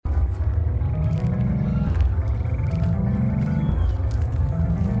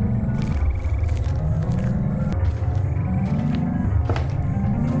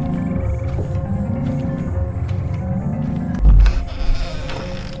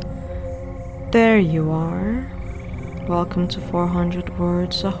There you are. Welcome to 400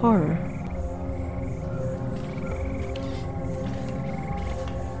 Words of Horror.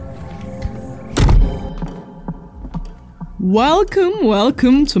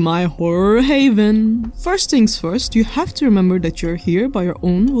 Welcome to my horror haven. First things first, you have to remember that you're here by your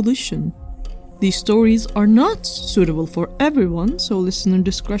own volition. These stories are not suitable for everyone, so listener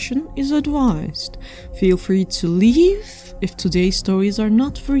discretion is advised. Feel free to leave if today's stories are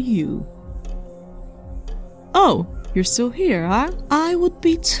not for you. Oh, you're still here, huh? I would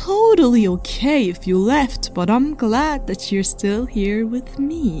be totally okay if you left, but I'm glad that you're still here with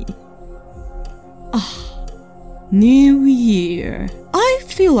me. New Year. I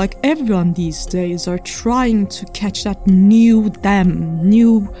feel like everyone these days are trying to catch that new them,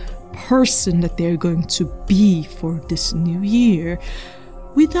 new person that they're going to be for this new year,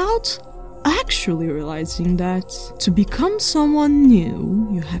 without actually realizing that to become someone new,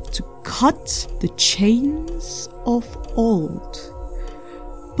 you have to cut the chains of old.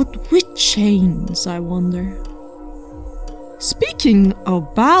 But which chains, I wonder? Speaking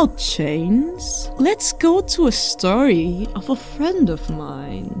about chains, let's go to a story of a friend of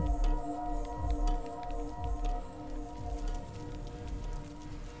mine.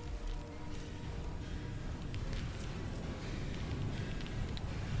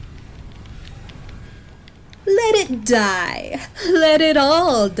 Let it die, let it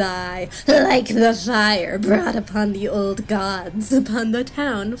all die, like the fire brought upon the old gods, upon the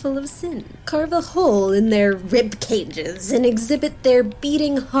town full of sin. Carve a hole in their rib cages and exhibit their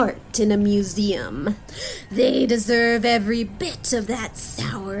beating heart in a museum. They deserve every bit of that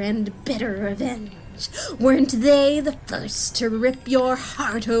sour and bitter revenge. Weren't they the first to rip your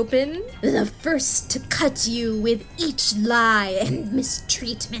heart open? The first to cut you with each lie and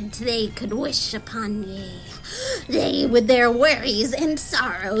mistreatment they could wish upon ye. They, with their worries and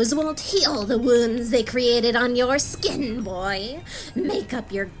sorrows, won't heal the wounds they created on your skin, boy. Make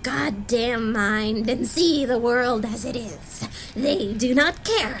up your goddamn mind and see the world as it is. They do not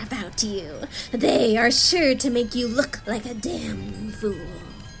care about you. They are sure to make you look like a damn fool.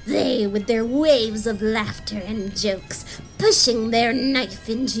 They, with their waves of laughter and jokes, pushing their knife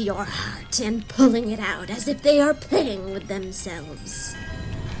into your heart and pulling it out as if they are playing with themselves.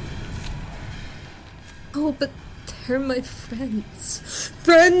 Oh, but they're my friends.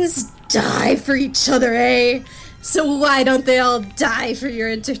 Friends die for each other, eh? So why don't they all die for your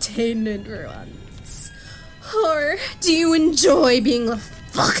entertainment for once? Or do you enjoy being a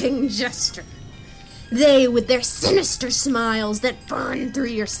fucking jester? They, with their sinister smiles that burn through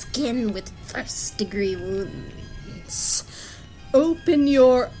your skin with first-degree wounds. Open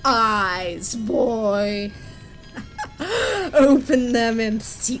your eyes, boy. Open them and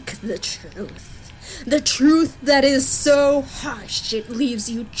seek the truth. The truth that is so harsh it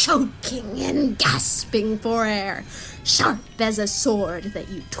leaves you choking and gasping for air, sharp as a sword that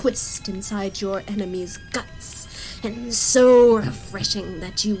you twist inside your enemy's guts, and so refreshing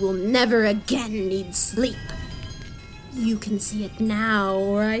that you will never again need sleep. You can see it now,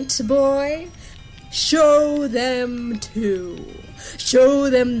 right, boy? Show them too.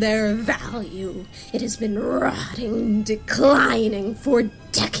 Show them their value. It has been rotting, declining for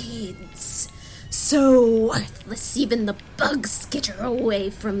decades. So worthless even the bugs skitter away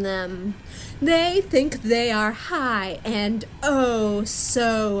from them. They think they are high and oh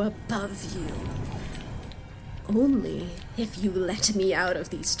so above you. Only if you let me out of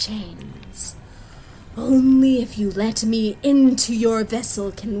these chains. Only if you let me into your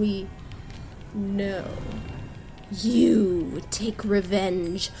vessel can we... No. You take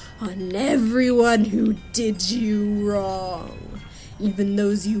revenge on everyone who did you wrong. Even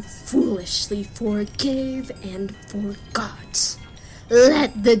those you foolishly forgave and forgot.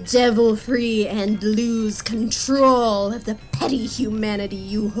 Let the devil free and lose control of the petty humanity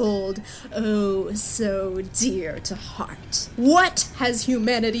you hold oh so dear to heart. What has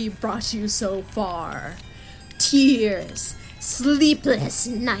humanity brought you so far? Tears, sleepless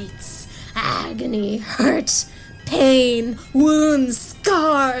nights, agony, hurt, pain, wounds,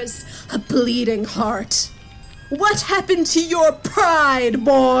 scars, a bleeding heart. What happened to your pride,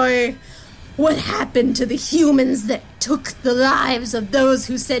 boy? What happened to the humans that took the lives of those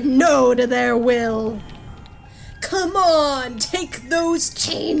who said no to their will? Come on, take those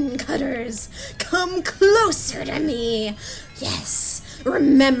chain cutters. Come closer to me. Yes,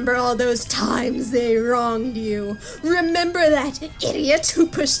 remember all those times they wronged you. Remember that idiot who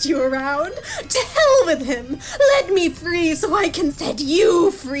pushed you around. To hell with him. Let me free so I can set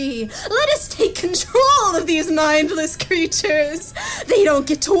you free. Let us take control of these mindless creatures. They don't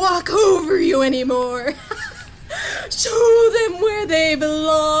get to walk over you anymore. Show them where they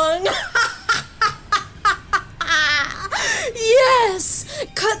belong.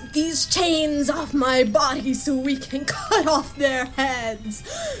 chains off my body so we can cut off their heads.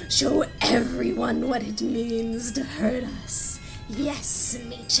 Show everyone what it means to hurt us. Yes,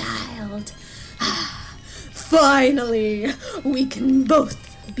 me child. Finally, we can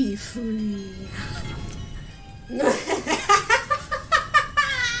both be free.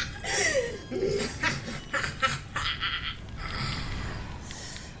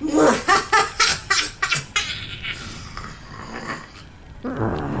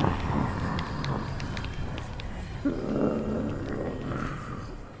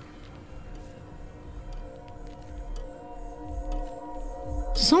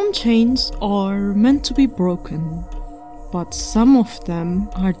 Some chains are meant to be broken, but some of them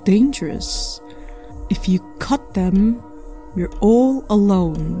are dangerous. If you cut them, you're all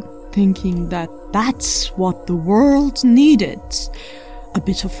alone, thinking that that's what the world needed. A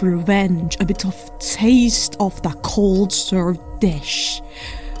bit of revenge, a bit of taste of that cold served dish.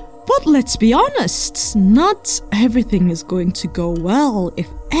 But let's be honest, not everything is going to go well if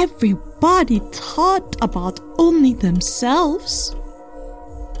everybody thought about only themselves.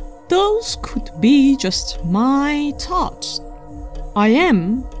 Those could be just my thoughts. I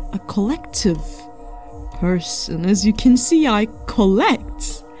am a collective person. As you can see, I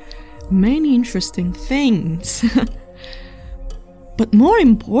collect many interesting things. But more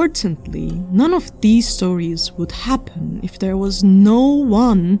importantly, none of these stories would happen if there was no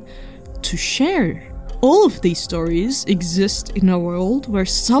one to share. All of these stories exist in a world where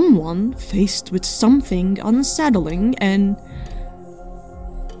someone faced with something unsettling and,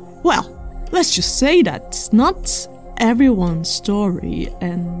 well, let's just say that not everyone's story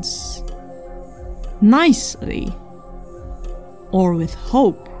ends nicely or with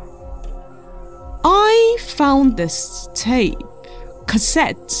hope. I found this tape,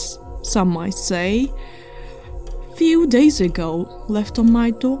 cassette, some might say, a few days ago, left on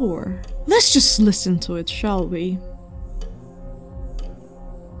my door. Let's just listen to it, shall we?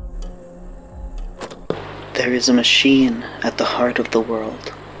 There is a machine at the heart of the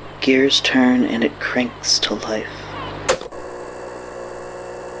world. Gears turn and it cranks to life.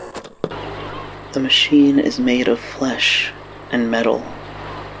 The machine is made of flesh and metal,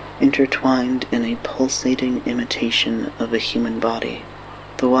 intertwined in a pulsating imitation of a human body.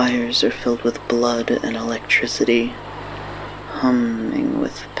 The wires are filled with blood and electricity, humming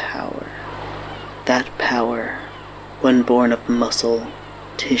with power. That power, when born of muscle,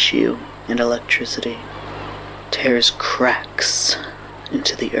 tissue, and electricity, tears cracks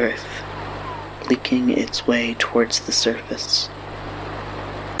into the earth, leaking its way towards the surface.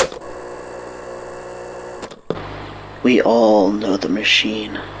 We all know the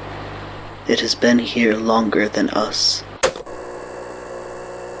machine. It has been here longer than us.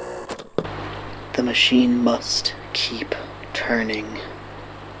 The machine must keep turning.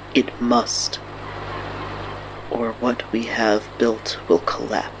 It must, or what we have built will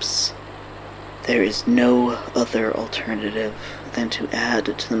collapse. There is no other alternative than to add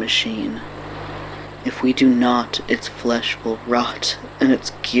to the machine. If we do not, its flesh will rot, and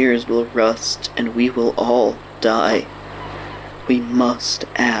its gears will rust, and we will all die. We must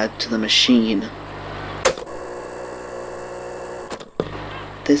add to the machine.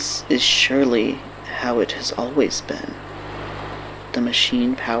 This is surely how it has always been. The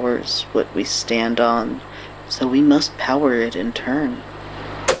machine powers what we stand on, so we must power it in turn.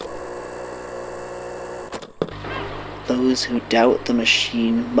 Those who doubt the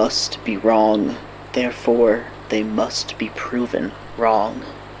machine must be wrong, therefore they must be proven wrong,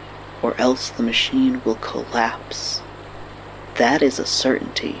 or else the machine will collapse. That is a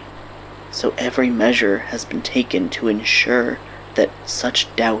certainty, so every measure has been taken to ensure that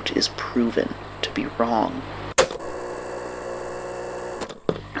such doubt is proven to be wrong.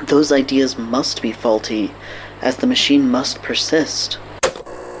 Those ideas must be faulty, as the machine must persist.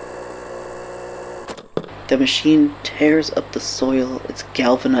 The machine tears up the soil, its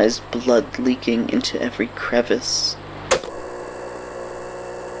galvanized blood leaking into every crevice.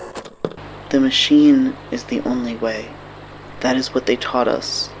 The machine is the only way. That is what they taught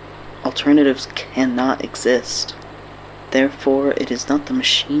us. Alternatives cannot exist. Therefore, it is not the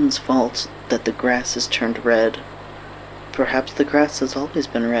machine's fault that the grass is turned red. Perhaps the grass has always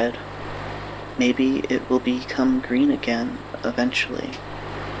been red. Maybe it will become green again, eventually.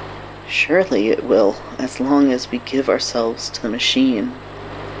 Surely it will, as long as we give ourselves to the machine.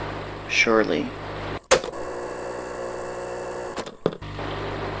 Surely.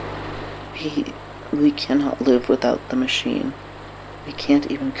 We cannot live without the machine. We can't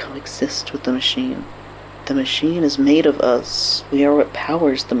even coexist with the machine. The machine is made of us. We are what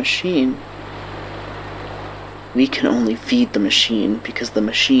powers the machine. We can only feed the machine because the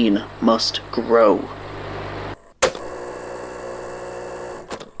machine must grow.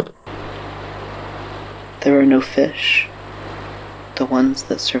 There are no fish. The ones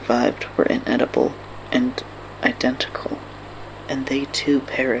that survived were inedible and identical, and they too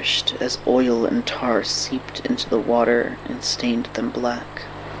perished as oil and tar seeped into the water and stained them black.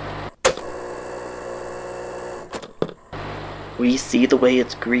 We see the way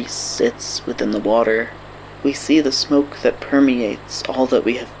its grease sits within the water. We see the smoke that permeates all that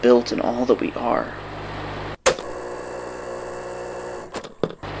we have built and all that we are.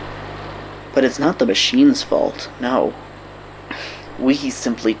 But it's not the machine's fault, no. We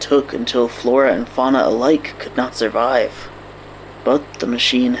simply took until flora and fauna alike could not survive. But the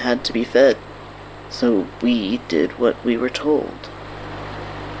machine had to be fed, so we did what we were told.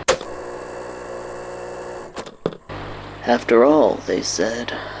 After all, they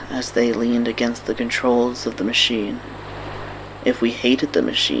said, as they leaned against the controls of the machine, if we hated the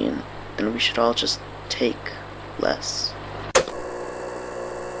machine, then we should all just take less.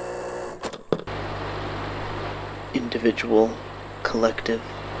 Individual, collective,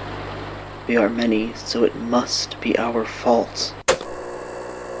 we are many, so it must be our fault.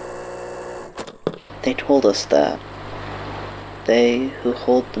 They told us that. They who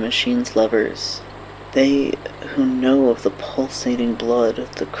hold the machine's levers, they who know of the pulsating blood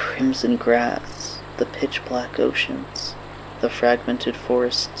of the crimson grass, the pitch-black oceans, the fragmented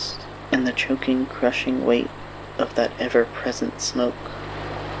forests, and the choking, crushing weight of that ever-present smoke.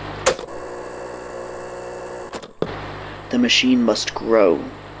 The machine must grow,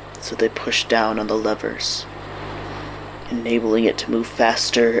 so they push down on the levers, enabling it to move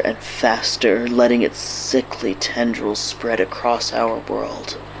faster and faster, letting its sickly tendrils spread across our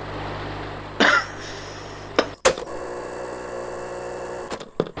world.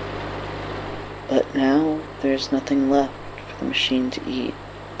 But now there's nothing left for the machine to eat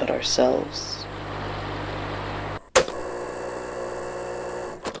but ourselves.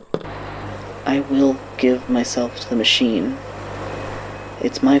 I will give myself to the machine.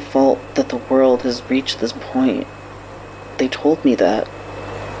 It's my fault that the world has reached this point. They told me that.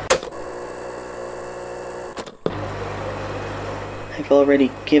 I've already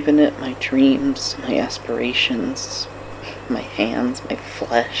given it my dreams, my aspirations, my hands, my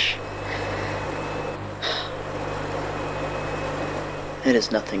flesh. It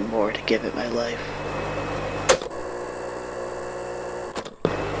is nothing more to give it my life.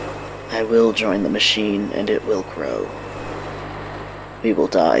 I will join the machine, and it will grow. We will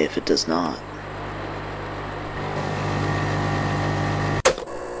die if it does not.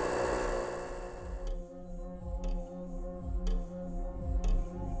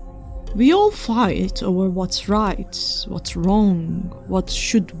 We all fight over what's right, what's wrong, what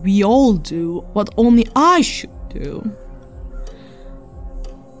should we all do, what only I should do.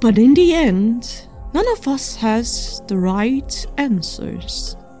 But in the end, none of us has the right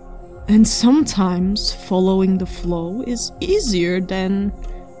answers. And sometimes following the flow is easier than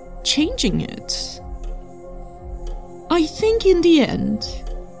changing it. I think in the end,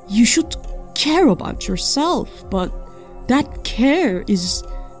 you should care about yourself, but that care is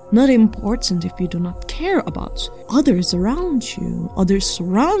not important if you do not care about others around you, others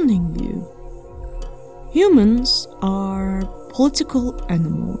surrounding you. Humans are political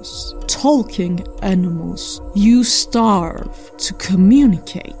animals, talking animals. You starve to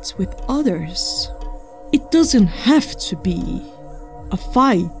communicate with others. It doesn't have to be a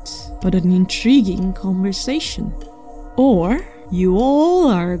fight, but an intriguing conversation. Or you all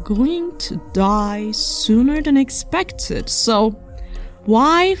are going to die sooner than expected, so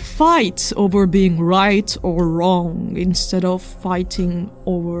why fight over being right or wrong instead of fighting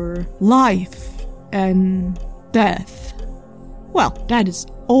over life and death? Well, that is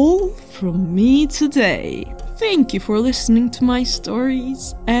all from me today. Thank you for listening to my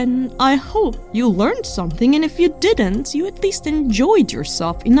stories, and I hope you learned something, and if you didn't, you at least enjoyed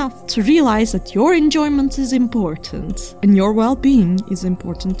yourself enough to realize that your enjoyment is important, and your well-being is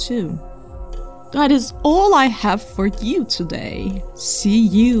important too. That is all I have for you today. See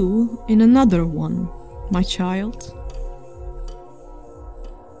you in another one, my child.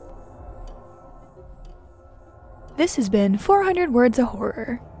 This has been 400 Words of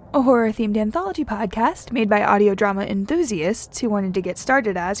Horror, a horror-themed anthology podcast made by audio drama enthusiasts who wanted to get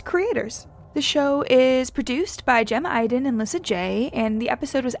started as creators. The show is produced by Gemma Iden and Lissa J, and the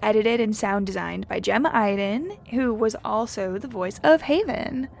episode was edited and sound designed by Gemma Iden, who was also the voice of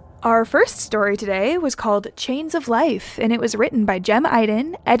Haven. Our first story today was called Chains of Life, and it was written by Gemma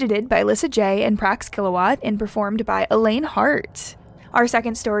Iden, edited by Lissa J and Prax Kilowatt, and performed by Elaine Hart. Our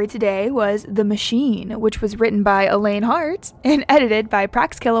second story today was The Machine, which was written by Elaine Hart and edited by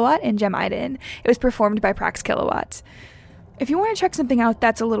Prax Kilowatt and Jem Iden. It was performed by Prax Kilowatt. If you want to check something out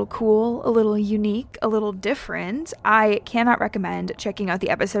that's a little cool, a little unique, a little different, I cannot recommend checking out the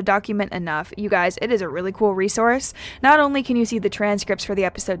episode document enough. You guys, it is a really cool resource. Not only can you see the transcripts for the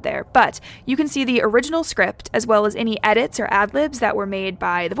episode there, but you can see the original script as well as any edits or ad-libs that were made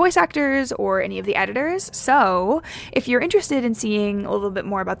by the voice actors or any of the editors. So if you're interested in seeing a little bit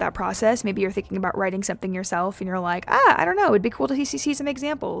more about that process, maybe you're thinking about writing something yourself and you're like, I don't know, it'd be cool to see some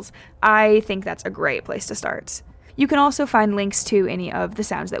examples. I think that's a great place to start. You can also find links to any of the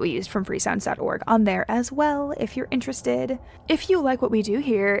sounds that we used from freesounds.org on there as well if you're interested. If you like what we do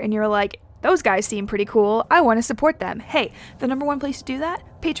here and you're like, those guys seem pretty cool, I want to support them. Hey, the number one place to do that?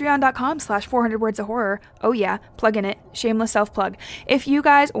 Patreon.com/400wordsofhorror. Oh yeah, plug in it. Shameless self-plug. If you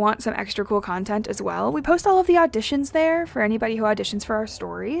guys want some extra cool content as well, we post all of the auditions there for anybody who auditions for our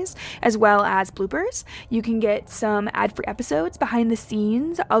stories, as well as bloopers. You can get some ad-free episodes, behind the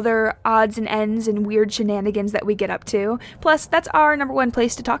scenes, other odds and ends and weird shenanigans that we get up to. Plus, that's our number one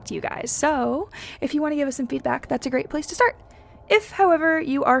place to talk to you guys. So, if you want to give us some feedback, that's a great place to start. If, however,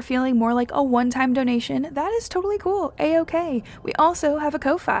 you are feeling more like a one-time donation, that is totally cool. A-okay. We also have a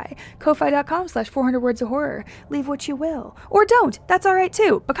Ko-Fi. Ko-Fi.com/400wordsofhorror. Leave what you will. Or don't. That's alright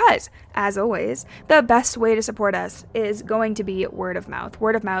too. Because, as always, the best way to support us is going to be word of mouth.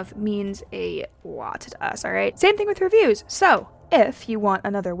 Word of mouth means a lot to us, alright? Same thing with reviews. So, if you want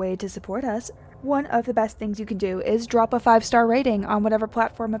another way to support us, one of the best things you can do is drop a 5-star rating on whatever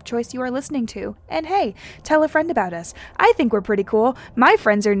platform of choice you are listening to. And hey, tell a friend about us. I think we're pretty cool. My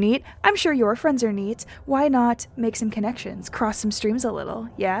friends are neat. I'm sure your friends are neat. Why not make some connections? Cross some streams a little.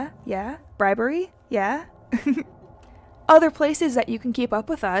 Yeah? Yeah? Bribery? Yeah? Other places that you can keep up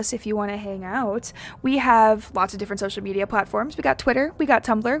with us if you want to hang out. We have lots of different social media platforms. We got Twitter, we got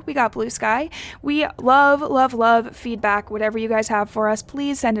Tumblr, we got Blue Sky. We love feedback. Whatever you guys have for us,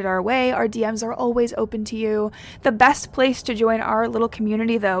 please send it our way. Our DMs are always open to you. The best place to join our little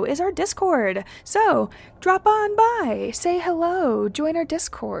community, though, is our Discord. So drop on by, say hello, join our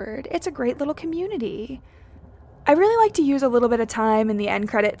Discord. It's a great little community. I really like to use a little bit of time in the end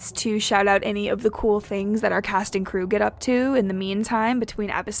credits to shout out any of the cool things that our cast and crew get up to in the meantime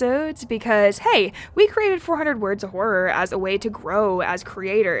between episodes because, hey, we created 400 Words of Horror as a way to grow as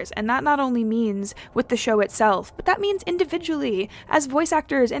creators, and that not only means with the show itself, but that means individually as voice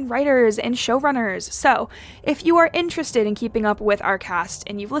actors and writers and showrunners. So, if you are interested in keeping up with our cast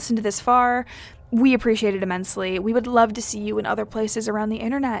and you've listened to this far, we appreciate it immensely. We would love to see you in other places around the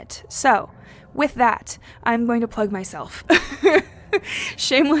internet. So, with that, I'm going to plug myself.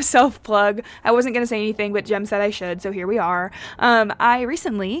 Shameless self-plug. I wasn't going to say anything, but Jem said I should, so here we are. I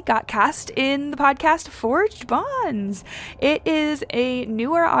recently got cast in the podcast Forged Bonds. It is a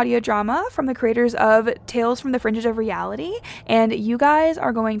newer audio drama from the creators of Tales from the Fringes of Reality, and you guys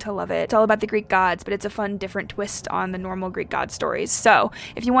are going to love it. It's all about the Greek gods, but it's a fun, different twist on the normal Greek god stories. So,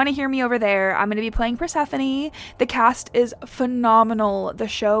 if you want to hear me over there, I'm going to be playing Persephone. The cast is phenomenal. The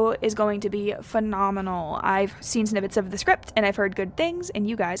show is going to be phenomenal. I've seen snippets of the script, and I've heard good things, and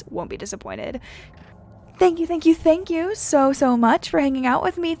you guys won't be disappointed. Thank you so much for hanging out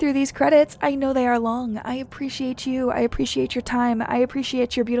with me through these credits. I know they are long. I appreciate you. I appreciate your time. I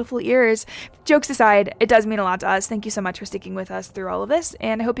appreciate your beautiful ears. Jokes aside, it does mean a lot to us. Thank you so much for sticking with us through all of this,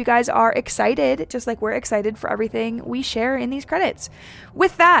 and I hope you guys are excited, just like we're excited for everything we share in these credits.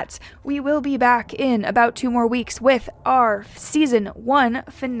 With that, we will be back in about 2 more weeks with our Season 1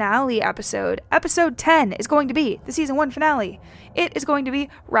 finale episode. Episode 10 is going to be the Season 1 finale. It is going to be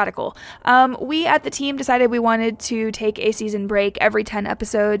radical. We at the team decided we wanted to take a season break every 10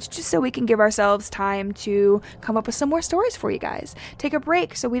 episodes just so we can give ourselves time to come up with some more stories for you guys. Take a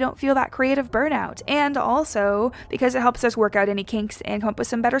break so we don't feel that creative burnout. And also because it helps us work out any kinks and come up with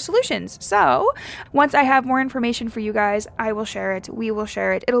some better solutions. So once I have more information for you guys, I will share it. We will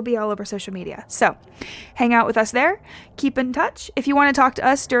share it. It'll be all over social media. So hang out with us there. Keep in touch. If you want to talk to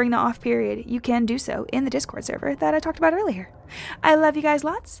us during the off period, you can do so in the Discord server that I talked about earlier. I love you guys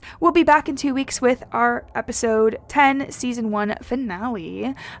lots. We'll be back in 2 weeks with our episode 10 season 1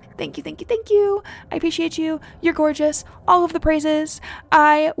 finale. Thank you. I appreciate you. You're gorgeous. All of the praises.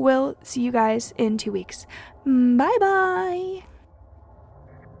 I will see you guys in 2 weeks. Bye bye.